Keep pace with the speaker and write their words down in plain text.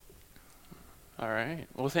All right.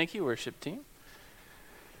 Well, thank you, worship team.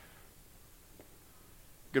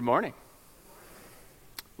 Good morning.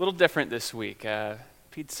 A little different this week.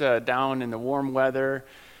 Pete's down in the warm weather,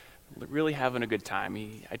 really having a good time.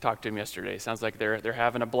 I talked to him yesterday. Sounds like they're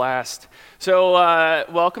having a blast. So,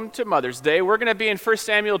 welcome to Mother's Day. We're going to be in 1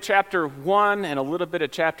 Samuel chapter 1 and a little bit of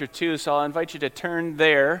chapter 2, so I'll invite you to turn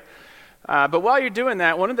there. But while you're doing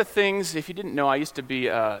that, one of the things, if you didn't know, I used to be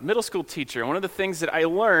a middle school teacher. One of the things that I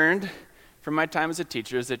learned from my time as a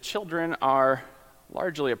teacher is that children are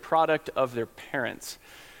largely a product of their parents.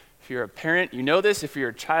 If you're a parent, you know this. If you're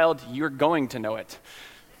a child, you're going to know it.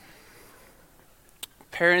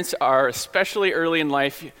 Parents are, especially early in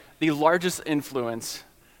life, the largest influence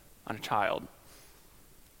on a child.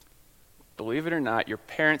 Believe it or not, your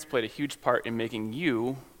parents played a huge part in making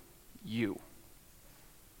you, you.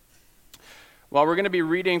 Well, we're going to be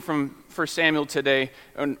reading from 1 Samuel today,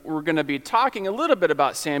 and we're going to be talking a little bit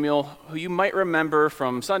about Samuel, who you might remember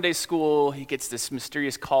from Sunday school. He gets this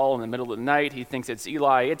mysterious call in the middle of the night. He thinks it's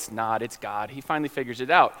Eli. It's not. It's God. He finally figures it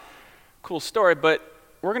out. Cool story, but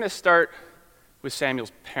we're going to start with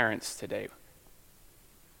Samuel's parents today.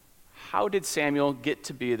 How did Samuel get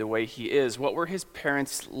to be the way he is? What were his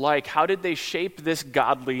parents like? How did they shape this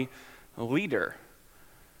godly leader?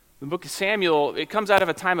 The book of Samuel, it comes out of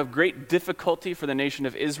a time of great difficulty for the nation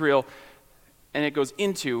of Israel, and it goes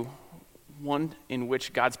into one in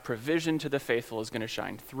which God's provision to the faithful is going to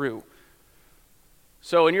shine through.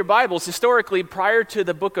 So in your Bibles, historically, prior to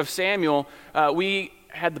the book of Samuel, we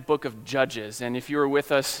had the book of Judges. And if you were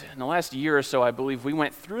with us in the last year or so, I believe we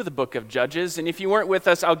went through the book of Judges. And if you weren't with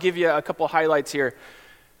us, I'll give you a couple highlights here.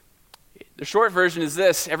 The short version is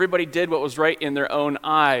this: everybody did what was right in their own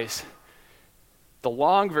eyes. The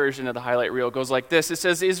long version of the highlight reel goes like this. It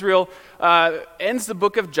says Israel ends the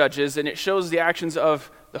book of Judges, and it shows the actions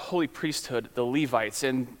of the holy priesthood, the Levites,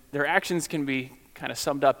 and their actions can be kind of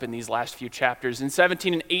summed up in these last few chapters. In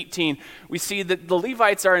 17 and 18, we see that the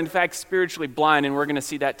Levites are in fact spiritually blind, and we're going to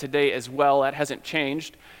see that today as well. That hasn't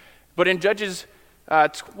changed. But in Judges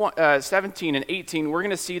 17 and 18, we're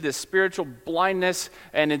going to see this spiritual blindness,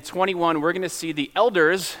 and in 21, we're going to see the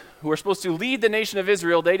elders who are supposed to lead the nation of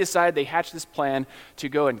Israel. They decide, they hatch this plan to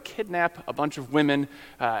go and kidnap a bunch of women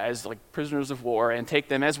as like prisoners of war and take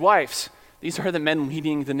them as wives. These are the men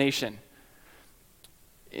leading the nation.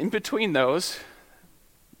 In between those,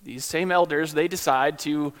 these same elders, they decide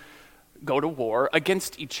to go to war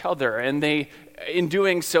against each other, and they, in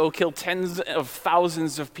doing so, kill tens of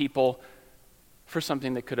thousands of people for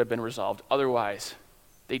something that could have been resolved otherwise.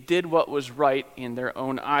 They did what was right in their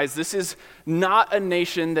own eyes. This is not a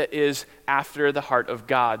nation that is after the heart of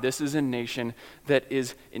God. This is a nation that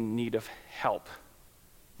is in need of help.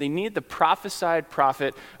 They need the prophesied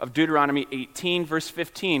prophet of Deuteronomy 18, verse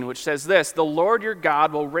 15, which says this: "The Lord your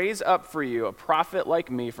God will raise up for you a prophet like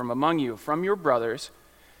me from among you, from your brothers.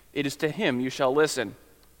 It is to him you shall listen."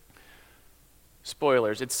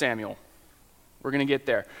 Spoilers, it's Samuel. We're going to get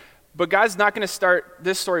there. But God's not going to start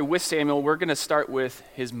this story with Samuel. We're going to start with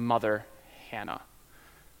his mother, Hannah.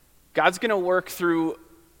 God's going to work through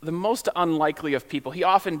the most unlikely of people. He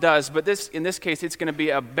often does, but in this case, it's going to be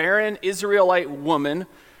a barren Israelite woman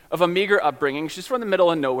of a meager upbringing. She's from the middle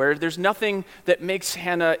of nowhere. There's nothing that makes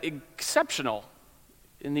Hannah exceptional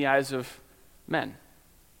in the eyes of men.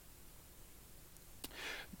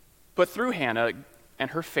 But through Hannah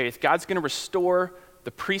and her faith, God's going to restore the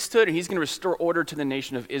priesthood, and he's going to restore order to the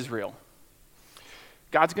nation of Israel.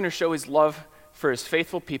 God's going to show his love for his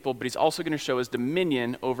faithful people, but he's also going to show his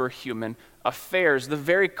dominion over human affairs. The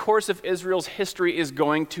very course of Israel's history is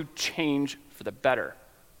going to change for the better.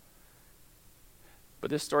 But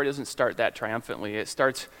this story doesn't start that triumphantly. It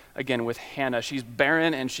starts, again, with Hannah. She's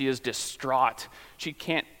barren and she is distraught. She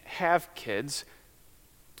can't have kids.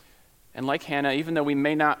 And like Hannah, even though we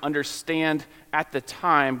may not understand at the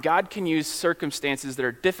time, God can use circumstances that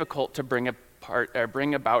are difficult to bring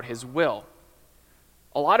about his will.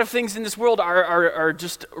 A lot of things in this world are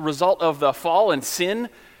just a result of the fall and sin,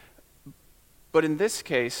 but in this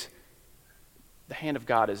case, the hand of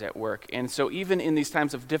God is at work. And so even in these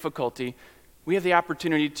times of difficulty, we have the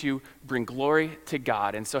opportunity to bring glory to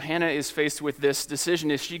God. And so Hannah is faced with this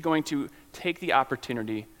decision. Is she going to take the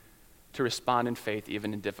opportunity to respond in faith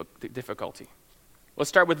even in difficulty? Let's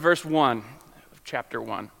start with verse 1 of chapter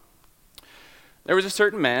 1. "There was a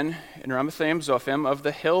certain man in Ramathaim Zophim of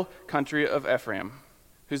the hill country of Ephraim,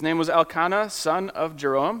 whose name was Elkanah, son of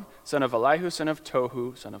Jeroham, son of Elihu, son of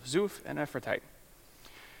Tohu, son of Zuph, an Ephrathite.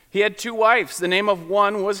 He had 2 wives. The name of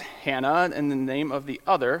one was Hannah, and the name of the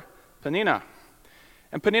other Peninnah.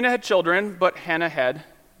 And Peninnah had children, but Hannah had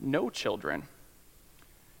no children.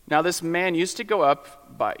 Now this man used to go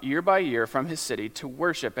up by year from his city to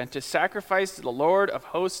worship and to sacrifice to the Lord of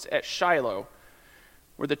hosts at Shiloh,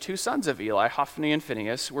 where the two sons of Eli, Hophni and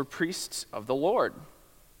Phinehas, were priests of the Lord.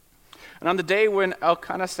 And on the day when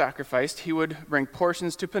Elkanah sacrificed, he would bring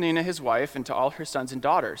portions to Peninnah his wife and to all her sons and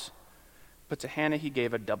daughters. But to Hannah he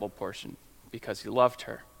gave a double portion, because he loved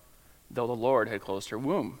her, though the Lord had closed her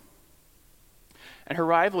womb. And her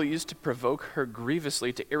rival used to provoke her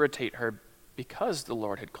grievously to irritate her, because the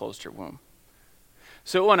Lord had closed her womb.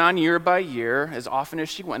 So it went on year by year. As often as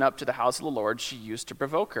she went up to the house of the Lord, she used to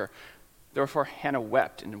provoke her. Therefore Hannah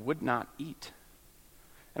wept and would not eat.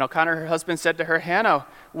 And Elkanah, her husband, said to her, Hannah,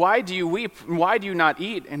 why do you weep? And why do you not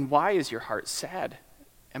eat? And why is your heart sad?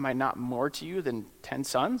 Am I not more to you than 10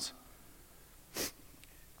 sons?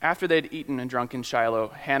 After they had eaten and drunk in Shiloh,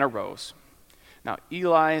 Hannah rose. Now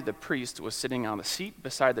Eli the priest was sitting on the seat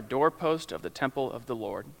beside the doorpost of the temple of the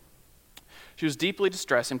Lord. She was deeply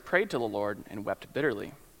distressed and prayed to the Lord and wept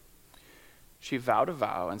bitterly. She vowed a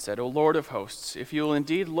vow and said, O Lord of hosts, if you will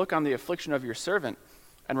indeed look on the affliction of your servant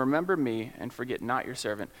and remember me and forget not your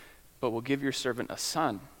servant, but will give your servant a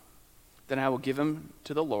son, then I will give him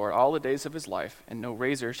to the Lord all the days of his life, and no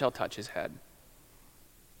razor shall touch his head.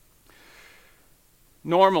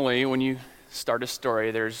 Normally, when you start a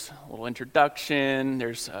story, there's a little introduction,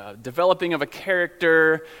 there's developing of a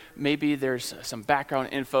character, maybe there's some background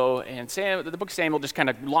info, and the book of Samuel just kind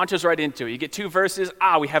of launches right into it. You get 2 verses,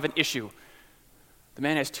 we have an issue. The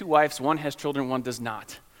man has 2 wives, one has children, one does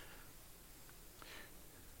not.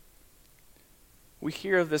 We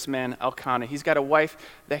hear of this man, Elkanah. He's got a wife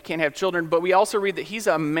that can't have children, but we also read that he's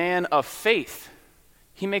a man of faith.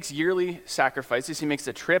 He makes yearly sacrifices. He makes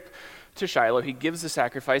a trip to Shiloh. He gives the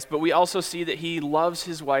sacrifice, but we also see that he loves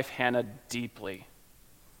his wife Hannah deeply.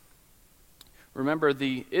 Remember,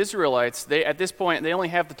 the Israelites, at this point, they only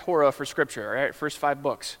have the Torah for scripture, right? First 5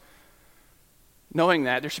 books. Knowing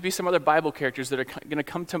that, there should be some other Bible characters that are going to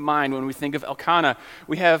come to mind when we think of Elkanah.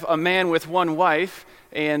 We have a man with one wife,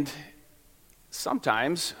 and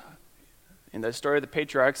sometimes, in the story of the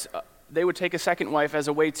patriarchs, they would take a second wife as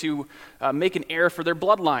a way to make an heir for their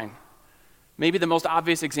bloodline. Maybe the most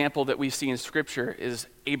obvious example that we see in Scripture is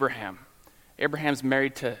Abraham. Abraham's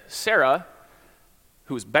married to Sarah,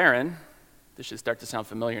 who's barren. This should start to sound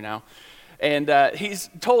familiar now. And he's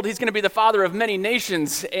told he's going to be the father of many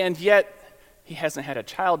nations, and yet he hasn't had a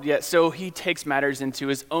child yet, so he takes matters into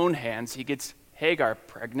his own hands. He gets Hagar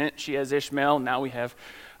pregnant. She has Ishmael. Now we have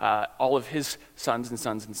all of his sons and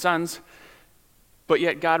sons and sons. But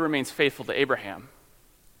yet God remains faithful to Abraham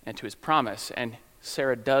and to his promise, and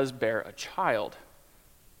Sarah does bear a child,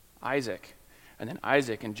 Isaac. And then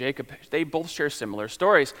Isaac and Jacob, they both share similar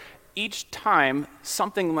stories. Each time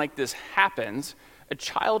something like this happens, a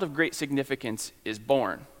child of great significance is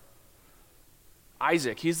born.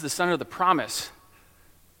 Isaac, he's the son of the promise.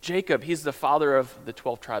 Jacob, he's the father of the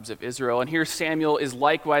 12 tribes of Israel. And here Samuel is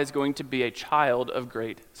likewise going to be a child of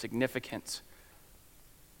great significance.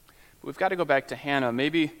 But we've got to go back to Hannah.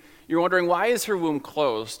 Maybe you're wondering, why is her womb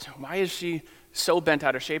closed? Why is she so bent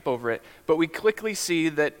out of shape over it? But we quickly see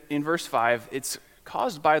that in verse 5, it's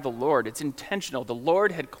caused by the Lord. It's intentional. The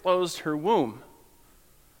Lord had closed her womb.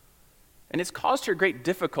 And it's caused her great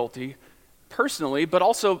difficulty personally, but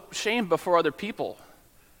also shame before other people.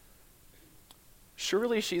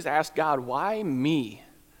 Surely she's asked God, why me?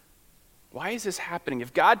 Why is this happening?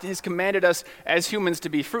 If God has commanded us as humans to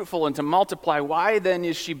be fruitful and to multiply, why then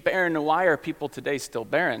is she barren, and why are people today still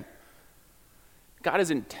barren? God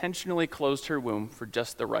has intentionally closed her womb for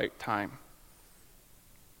just the right time.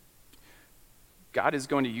 God is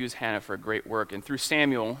going to use Hannah for a great work, and through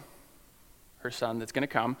Samuel, her son that's going to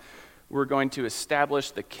come, we're going to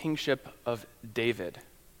establish the kingship of David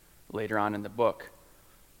later on in the book.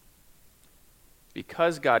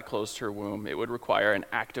 Because God closed her womb, it would require an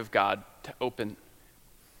act of God to open.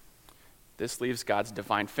 This leaves God's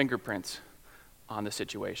divine fingerprints on the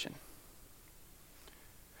situation.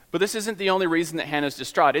 But this isn't the only reason that Hannah's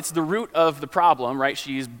distraught. It's the root of the problem, right?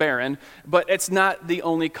 She's barren, but it's not the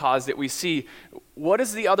only cause that we see. What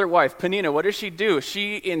is the other wife, Peninnah? What does she do?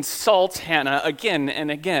 She insults Hannah again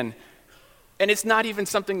and again. And it's not even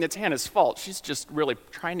something that's Hannah's fault. She's just really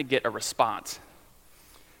trying to get a response.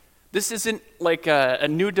 This isn't like a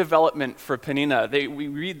new development for Peninnah. We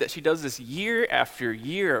read that she does this year after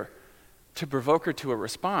year to provoke her to a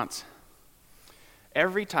response.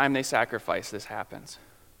 Every time they sacrifice, this happens.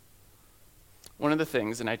 One of the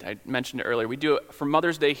things, and I mentioned it earlier, we do it for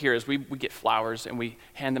Mother's Day here, is we get flowers and we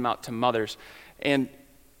hand them out to mothers. And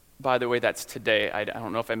by the way, that's today. I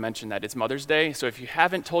don't know if I mentioned that. It's Mother's Day. So if you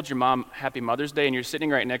haven't told your mom Happy Mother's Day and you're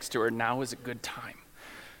sitting right next to her, now is a good time.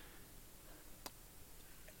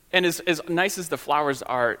 And as nice as the flowers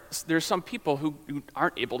are, there's some people who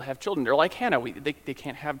aren't able to have children. They're like Hannah, they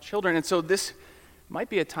can't have children. And so this might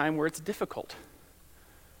be a time where it's difficult.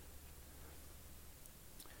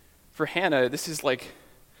 For Hannah, this is like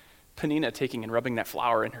Peninnah taking and rubbing that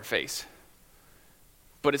flower in her face.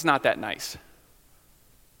 But it's not that nice.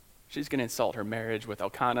 She's going to insult her marriage with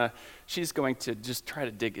Elkanah. She's going to just try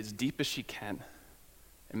to dig as deep as she can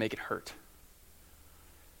and make it hurt.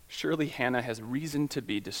 Surely Hannah has reason to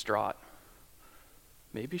be distraught.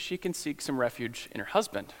 Maybe she can seek some refuge in her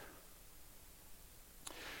husband.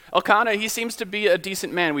 Elkanah, he seems to be a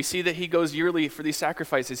decent man. We see that he goes yearly for these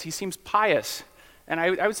sacrifices. He seems pious, and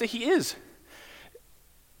I would say he is.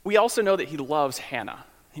 We also know that he loves Hannah,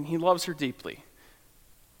 and he loves her deeply.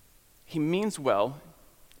 He means well,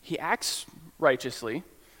 he acts righteously,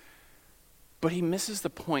 but he misses the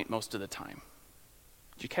point most of the time.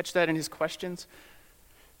 Did you catch that in his questions?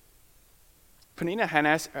 Peninnah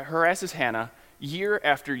harasses Hannah year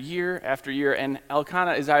after year after year, and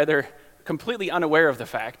Elkanah is either completely unaware of the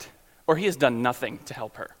fact, or he has done nothing to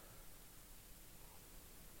help her.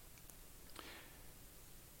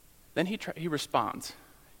 Then he responds.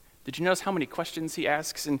 Did you notice how many questions he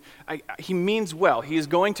asks? And he means well. He is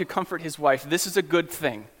going to comfort his wife. This is a good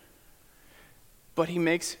thing. But he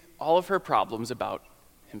makes all of her problems about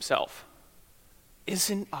himself.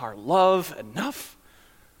 Isn't our love enough?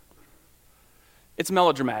 It's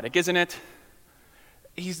melodramatic, isn't it?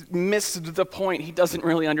 He's missed the point. He doesn't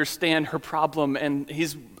really understand her problem, and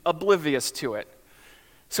he's oblivious to it.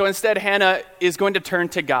 So instead, Hannah is going to turn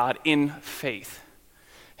to God in faith.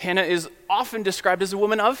 Hannah is often described as a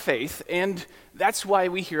woman of faith, and that's why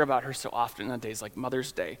we hear about her so often on days like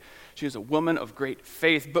Mother's Day. She is a woman of great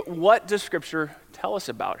faith. But what does Scripture tell us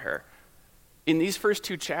about her? In these first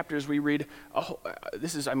two chapters, we read,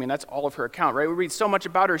 that's all of her account, right? We read so much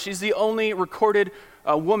about her. She's the only recorded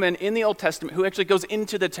woman in the Old Testament who actually goes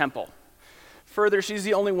into the temple. Further, she's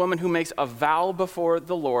the only woman who makes a vow before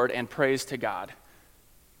the Lord and prays to God.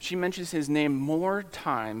 She mentions his name more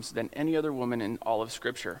times than any other woman in all of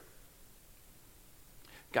Scripture.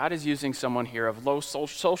 God is using someone here of low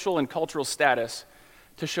social and cultural status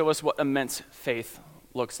to show us what immense faith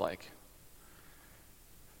looks like.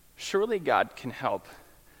 Surely God can help.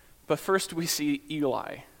 But first we see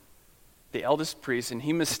Eli, the eldest priest, and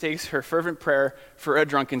he mistakes her fervent prayer for a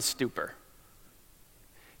drunken stupor.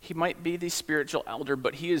 He might be the spiritual elder,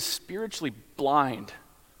 but he is spiritually blind.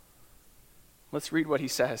 Let's read what he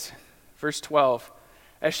says. Verse 12.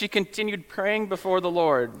 As she continued praying before the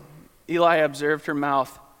Lord, Eli observed her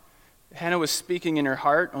mouth. Hannah was speaking in her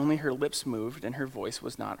heart, only her lips moved, and her voice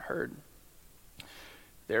was not heard.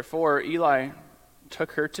 Therefore, Eli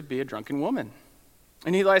took her to be a drunken woman.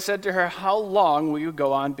 And Eli said to her, "How long will you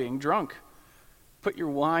go on being drunk? Put your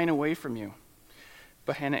wine away from you."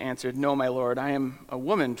 But Hannah answered, "No, my lord, I am a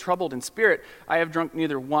woman troubled in spirit. I have drunk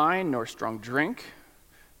neither wine nor strong drink,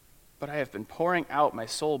 but I have been pouring out my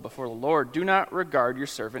soul before the Lord. Do not regard your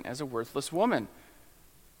servant as a worthless woman.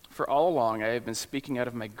 For all along I have been speaking out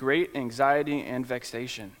of my great anxiety and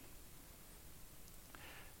vexation."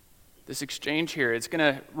 This exchange here, it's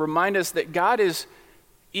going to remind us that God is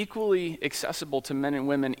equally accessible to men and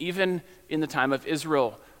women, even in the time of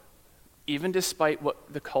Israel, even despite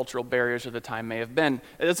what the cultural barriers of the time may have been.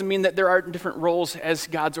 It doesn't mean that there aren't different roles as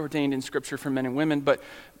God's ordained in Scripture for men and women, but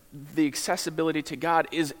the accessibility to God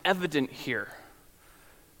is evident here.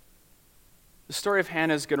 The story of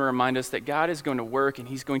Hannah is going to remind us that God is going to work, and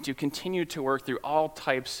he's going to continue to work through all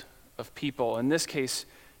types of people. In this case,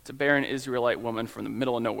 it's a barren Israelite woman from the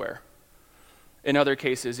middle of nowhere. In other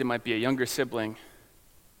cases, it might be a younger sibling,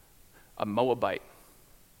 a Moabite,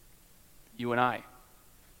 you and I.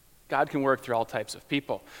 God can work through all types of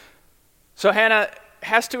people. So Hannah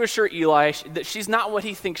has to assure Eli that she's not what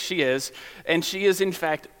he thinks she is, and she is in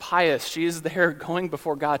fact pious. She is there going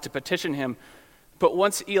before God to petition him. But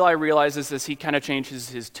once Eli realizes this, he kind of changes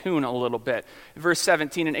his tune a little bit. Verse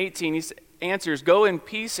 17 and 18, he answers, "Go in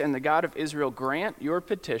peace, and the God of Israel grant your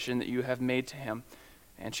petition that you have made to him."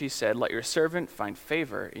 And she said, "Let your servant find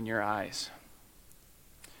favor in your eyes."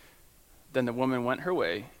 Then the woman went her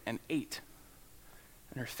way and ate,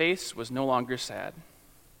 and her face was no longer sad.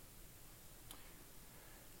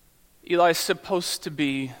 Eli is supposed to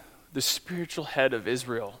be the spiritual head of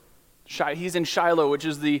Israel. He's in Shiloh, which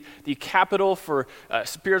is the capital for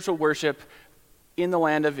spiritual worship in the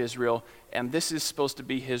land of Israel, and this is supposed to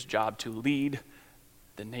be his job to lead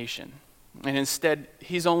the nation. And instead,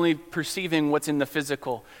 he's only perceiving what's in the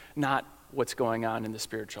physical, not what's going on in the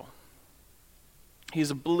spiritual.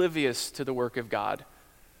 He's oblivious to the work of God.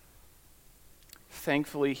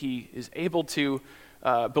 Thankfully, he is able to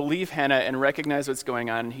believe Hannah and recognize what's going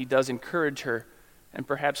on, and he does encourage her. And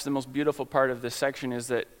perhaps the most beautiful part of this section is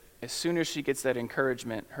that as soon as she gets that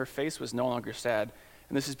encouragement, her face was no longer sad.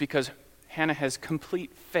 And this is because Hannah has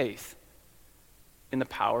complete faith in the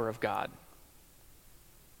power of God.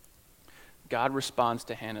 God responds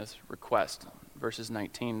to Hannah's request. Verses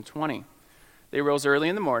 19 and 20. They rose early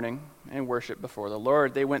in the morning and worshiped before the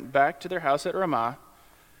Lord. They went back to their house at Ramah,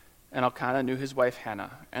 and Elkanah knew his wife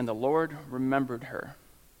Hannah, and the Lord remembered her.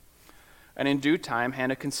 And in due time,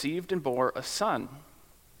 Hannah conceived and bore a son.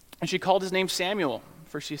 And she called his name Samuel,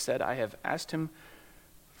 for she said, I have asked him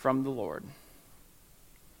from the Lord.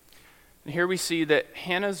 And here we see that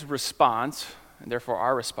Hannah's response, and therefore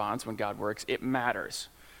our response when God works, it matters.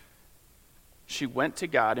 She went to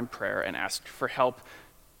God in prayer and asked for help.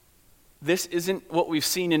 This isn't what we've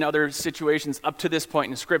seen in other situations up to this point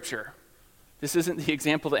in Scripture. This isn't the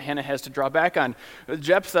example that Hannah has to draw back on.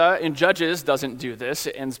 Jephthah in Judges doesn't do this.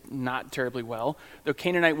 It ends not terribly well. The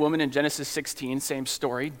Canaanite woman in Genesis 16, same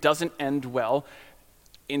story, doesn't end well.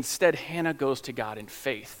 Instead, Hannah goes to God in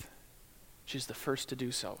faith. She's the first to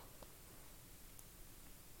do so.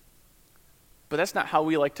 But that's not how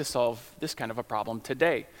we like to solve this kind of a problem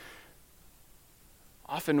today.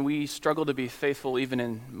 Often we struggle to be faithful even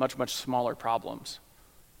in much, much smaller problems.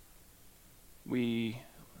 We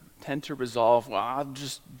tend to resolve, well, I'll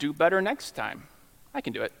just do better next time. I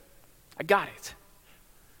can do it. I got it.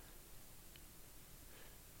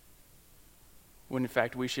 When in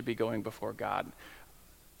fact we should be going before God.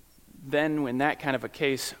 Then when that kind of a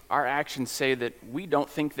case, our actions say that we don't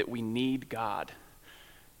think that we need God.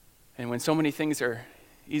 And when so many things are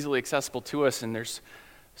easily accessible to us and there's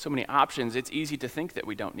so many options, it's easy to think that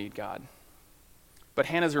we don't need God. But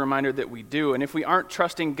Hannah's a reminder that we do. And if we aren't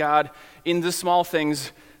trusting God in the small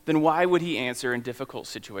things, then why would he answer in difficult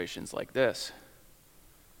situations like this?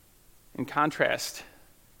 In contrast,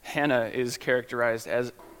 Hannah is characterized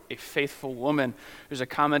as a faithful woman. There's a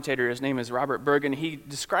commentator, his name is Robert Bergen. He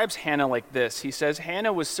describes Hannah like this. He says,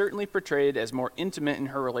 Hannah was certainly portrayed as more intimate in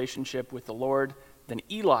her relationship with the Lord than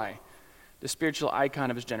Eli, the spiritual icon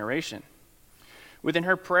of his generation. Within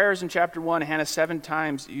her prayers in chapter 1, Hannah 7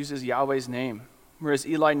 times uses Yahweh's name, whereas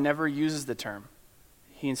Eli never uses the term.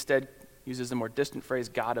 He instead uses the more distant phrase,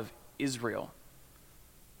 God of Israel.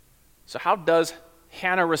 So how does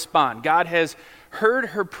Hannah respond? God has heard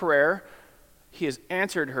her prayer. He has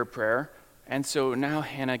answered her prayer. And so now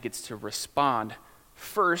Hannah gets to respond.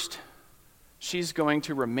 First, she's going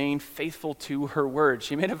to remain faithful to her word.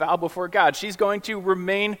 She made a vow before God. She's going to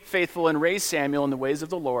remain faithful and raise Samuel in the ways of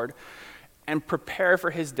the Lord and prepare for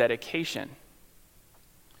his dedication.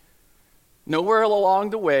 Nowhere along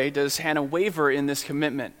the way does Hannah waver in this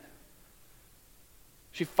commitment.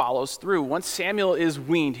 She follows through. Once Samuel is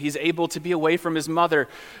weaned, he's able to be away from his mother.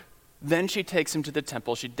 Then she takes him to the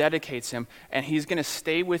temple. She dedicates him, and he's going to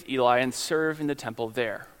stay with Eli and serve in the temple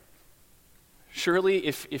there. Surely,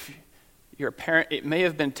 if you're a parent, it may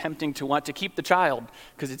have been tempting to want to keep the child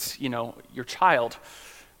because it's, your child.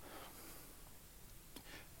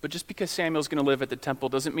 But just because Samuel's going to live at the temple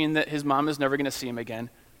doesn't mean that his mom is never going to see him again.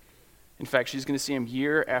 In fact, she's going to see him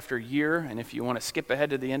year after year, and if you want to skip ahead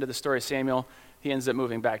to the end of the story of Samuel, he ends up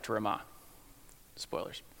moving back to Ramah.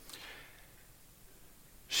 Spoilers.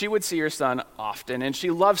 She would see her son often, and she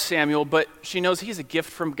loves Samuel, but she knows he's a gift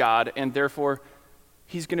from God, and therefore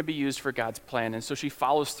he's going to be used for God's plan, and so she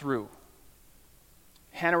follows through.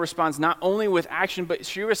 Hannah responds not only with action, but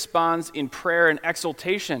she responds in prayer and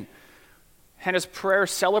exultation. Hannah's prayer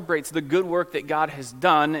celebrates the good work that God has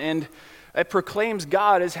done, and it proclaims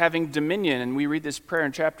God as having dominion, and we read this prayer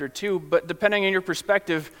in chapter 2, but depending on your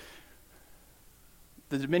perspective,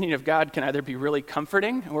 the dominion of God can either be really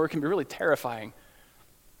comforting or it can be really terrifying.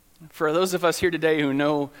 For those of us here today who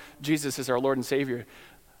know Jesus as our Lord and Savior,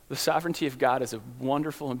 the sovereignty of God is a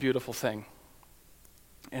wonderful and beautiful thing.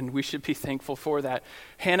 And we should be thankful for that.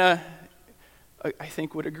 Hannah, I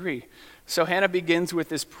think, would agree. So Hannah begins with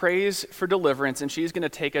this praise for deliverance, and she's going to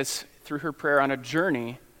take us through her prayer on a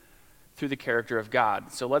journey through the character of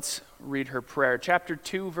God. So let's read her prayer. Chapter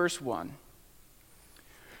 2, verse 1.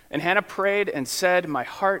 And Hannah prayed and said, my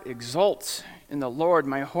heart exults in the Lord.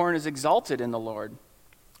 My horn is exalted in the Lord.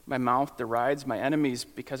 My mouth derides my enemies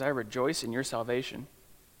because I rejoice in your salvation.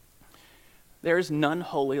 There is none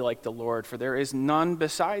holy like the Lord, for there is none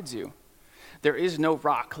besides you. There is no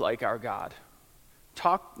rock like our God.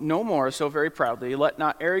 Talk no more so very proudly. Let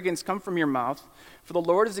not arrogance come from your mouth, for the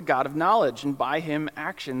Lord is a God of knowledge, and by him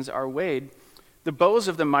actions are weighed. The bows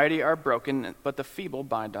of the mighty are broken, but the feeble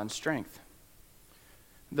bind on strength.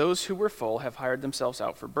 Those who were full have hired themselves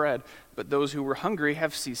out for bread, but those who were hungry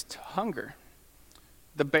have ceased to hunger.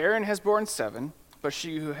 The barren has borne 7, but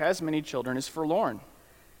she who has many children is forlorn.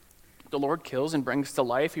 The Lord kills and brings to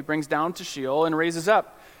life. He brings down to Sheol and raises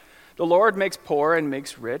up. The Lord makes poor and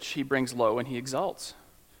makes rich. He brings low and he exalts.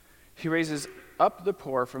 He raises up the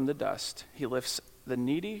poor from the dust. He lifts the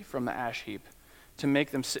needy from the ash heap to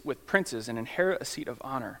make them sit with princes and inherit a seat of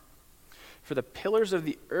honor. For the pillars of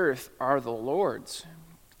the earth are the Lord's,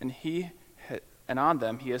 and on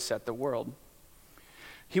them he has set the world.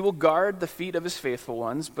 He will guard the feet of his faithful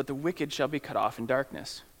ones, but the wicked shall be cut off in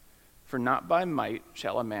darkness. For not by might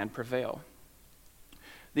shall a man prevail.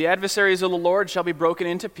 The adversaries of the Lord shall be broken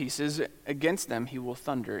into pieces. Against them he will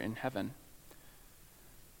thunder in heaven.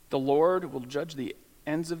 The Lord will judge the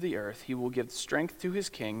ends of the earth. He will give strength to his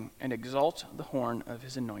king and exalt the horn of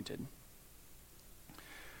his anointed.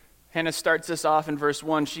 Hannah starts this off in verse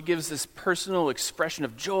 1. She gives this personal expression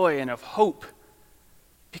of joy and of hope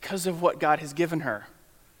because of what God has given her.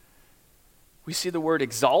 We see the word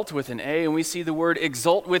exalt with an A, and we see the word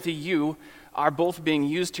exalt with a U are both being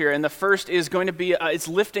used here. And the first is going to be, it's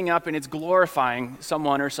lifting up and it's glorifying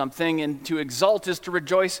someone or something. And to exalt is to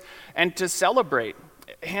rejoice and to celebrate.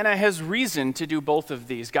 Hannah has reason to do both of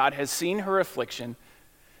these. God has seen her affliction,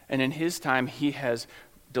 and in his time, he has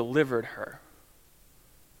delivered her.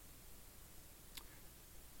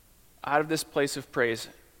 Out of this place of praise,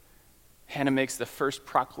 Hannah makes the first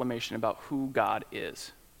proclamation about who God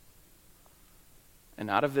is. And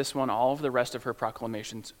out of this one, all of the rest of her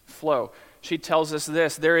proclamations flow. She tells us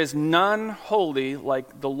this: there is none holy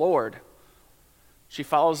like the Lord. She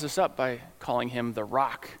follows this up by calling him the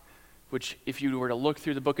rock, which if you were to look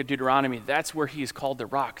through the book of Deuteronomy, that's where he is called the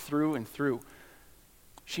rock through and through.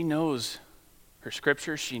 She knows her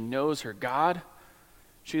scripture. She knows her God.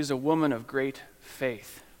 She is a woman of great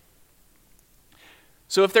faith.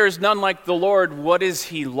 So if there is none like the Lord, what is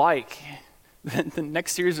he like? The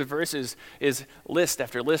next series of verses is list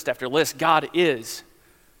after list after list. God is.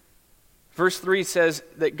 Verse 3 says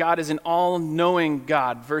that God is an all-knowing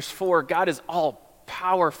God. Verse 4, God is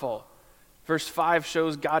all-powerful. Verse 5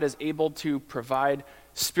 shows God is able to provide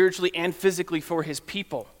spiritually and physically for his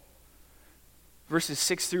people. Verses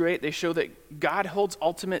 6 through 8, they show that God holds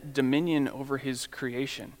ultimate dominion over his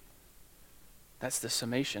creation. That's the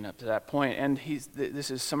summation up to that point. And this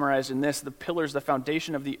is summarized in this: the pillars, the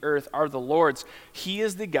foundation of the earth are the Lord's. He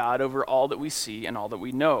is the God over all that we see and all that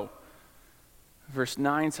we know. Verse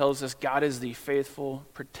 9 tells us God is the faithful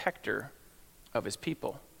protector of his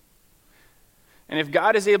people. And if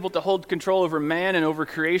God is able to hold control over man and over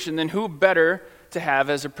creation, then who better to have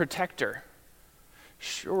as a protector?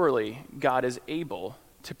 Surely God is able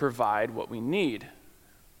to provide what we need.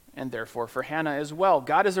 And therefore for Hannah as well.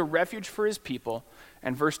 God is a refuge for his people.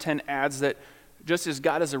 And verse 10 adds that just as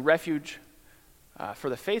God is a refuge for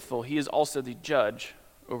the faithful, he is also the judge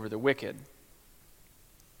over the wicked.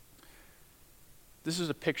 This is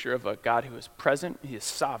a picture of a God who is present. He is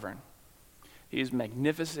sovereign. He is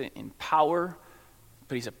magnificent in power,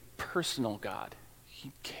 but he's a personal God.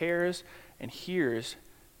 He cares and hears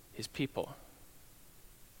his people.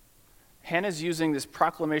 Hannah's using this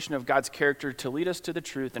proclamation of God's character to lead us to the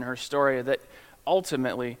truth in her story that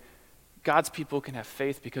ultimately God's people can have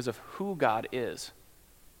faith because of who God is.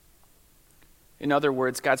 In other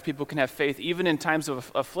words, God's people can have faith even in times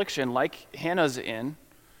of affliction like Hannah's in,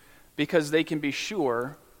 because they can be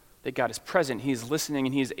sure that God is present, he is listening,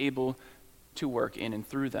 and he is able to work in and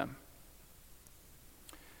through them.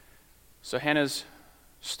 So Hannah's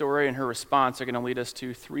story and her response are going to lead us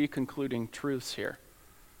to three concluding truths here.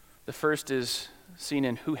 The first is seen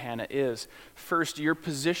in who Hannah is. First, your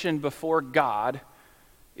position before God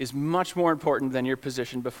is much more important than your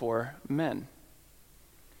position before men.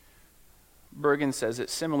 Bergen says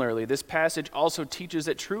it similarly. This passage also teaches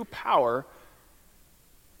that true power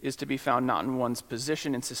is to be found not in one's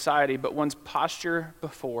position in society, but one's posture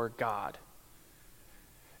before God.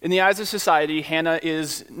 In the eyes of society, Hannah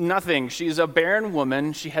is nothing. She's a barren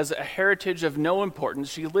woman. She has a heritage of no importance.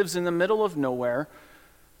 She lives in the middle of nowhere.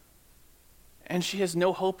 And she has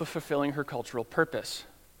no hope of fulfilling her cultural purpose,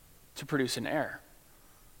 to produce an heir.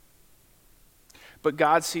 But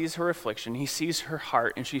God sees her affliction, he sees her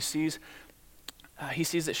heart, and he sees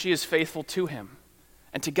that she is faithful to him.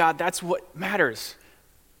 And to God, that's what matters.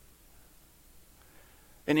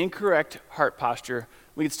 An incorrect heart posture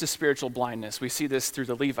leads to spiritual blindness. We see this through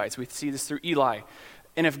the Levites. We see this through Eli.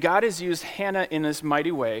 And if God has used Hannah in this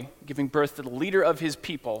mighty way, giving birth to the leader of his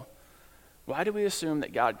people, why do we assume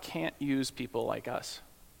that God can't use people like us?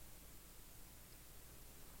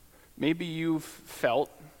 Maybe you've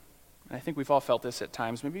felt, and I think we've all felt this at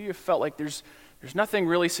times, maybe you've felt like there's nothing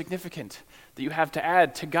really significant that you have to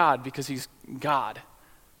add to God because he's God.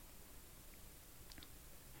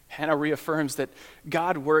 Hannah reaffirms that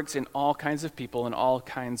God works in all kinds of people in all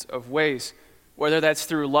kinds of ways, whether that's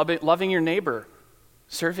through loving your neighbor,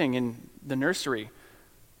 serving in the nursery,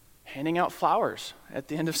 handing out flowers at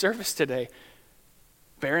the end of service today,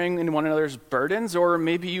 bearing in one another's burdens, or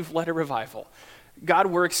maybe you've led a revival. God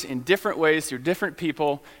works in different ways through different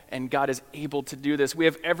people, and God is able to do this. We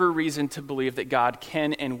have every reason to believe that God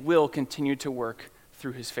can and will continue to work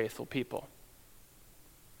through his faithful people.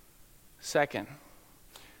 Second,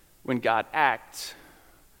 when God acts,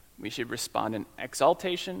 we should respond in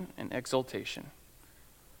exaltation and exultation.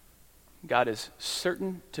 God is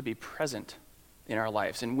certain to be present in our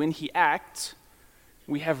lives, and when he acts,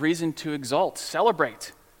 we have reason to exalt,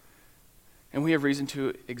 celebrate. And we have reason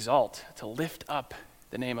to exalt, to lift up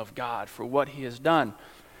the name of God for what he has done,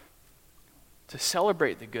 to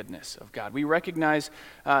celebrate the goodness of God. We recognize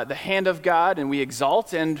the hand of God and we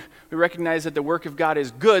exalt, and we recognize that the work of God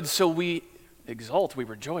is good, so we exult, we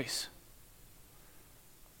rejoice.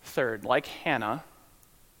 Third, like Hannah,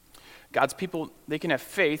 God's people, they can have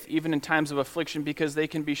faith even in times of affliction because they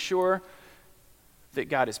can be sure that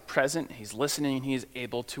God is present, he's listening, and he is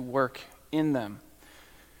able to work in them.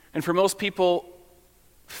 And for most people,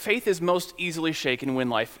 faith is most easily shaken when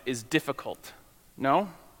life is difficult. No?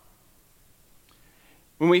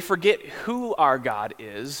 When we forget who our God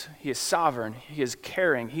is, he is sovereign, he is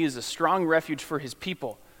caring, he is a strong refuge for his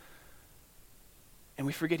people, and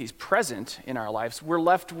we forget he's present in our lives, we're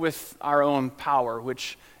left with our own power,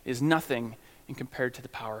 which is nothing in compared to the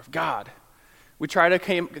power of God. We try to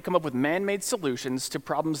come up with man-made solutions to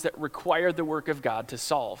problems that require the work of God to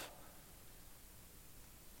solve.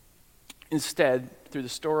 Instead, through the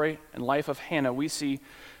story and life of Hannah, we see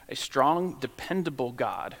a strong, dependable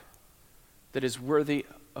God that is worthy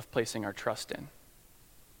of placing our trust in.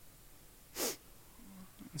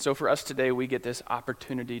 And so for us today, we get this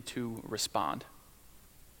opportunity to respond.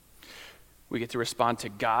 We get to respond to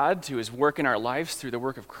God, to his work in our lives through the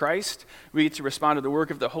work of Christ. We get to respond to the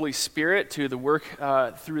work of the Holy Spirit, to the work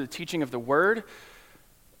through the teaching of the Word.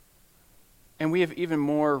 And we have even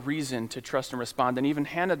more reason to trust and respond than even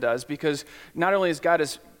Hannah does, because not only is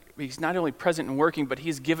he's not only present and working, but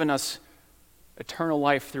he's given us eternal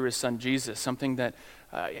life through his son Jesus, something that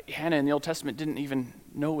Hannah in the Old Testament didn't even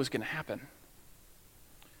know was going to happen.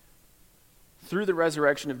 Through the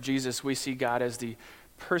resurrection of Jesus, we see God as the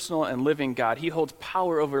personal and living God. He holds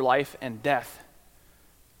power over life and death.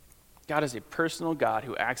 God is a personal God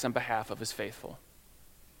who acts on behalf of his faithful.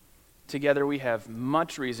 Together we have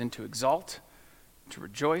much reason to exalt, to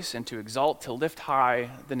rejoice, and to exalt, to lift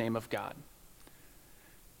high the name of God.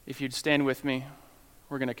 If you'd stand with me,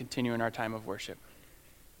 we're going to continue in our time of worship.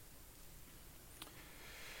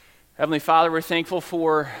 Heavenly Father, we're thankful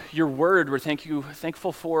for your word. We're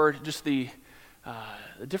thankful for just the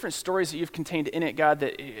different stories that you've contained in it, God,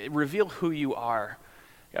 that reveal who you are.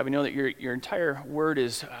 God, we know that your entire word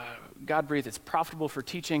is God-breathed. It's profitable for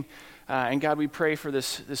teaching. And God, we pray for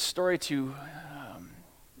this story to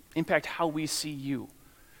impact how we see you,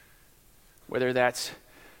 whether that's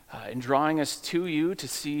in drawing us to you to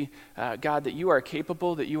see, God, that you are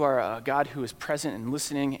capable, that you are a God who is present and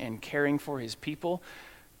listening and caring for his people,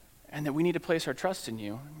 and that we need to place our trust in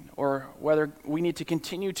you, or whether we need to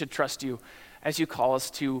continue to trust you as you call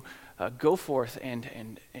us to go forth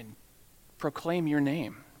and proclaim your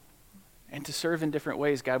name and to serve in different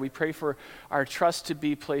ways. God, we pray for our trust to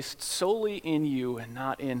be placed solely in you and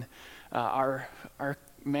not in our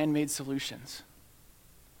man-made solutions.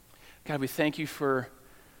 God, we thank you for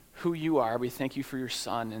who you are. We thank you for your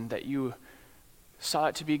Son, and that you saw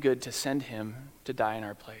it to be good to send him to die in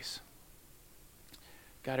our place.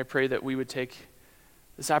 God, I pray that we would take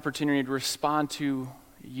this opportunity to respond to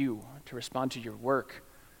you, to respond to your work,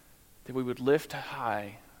 that we would lift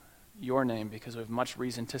high your name because we have much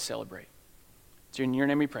reason to celebrate. It's in your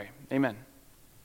name we pray. Amen.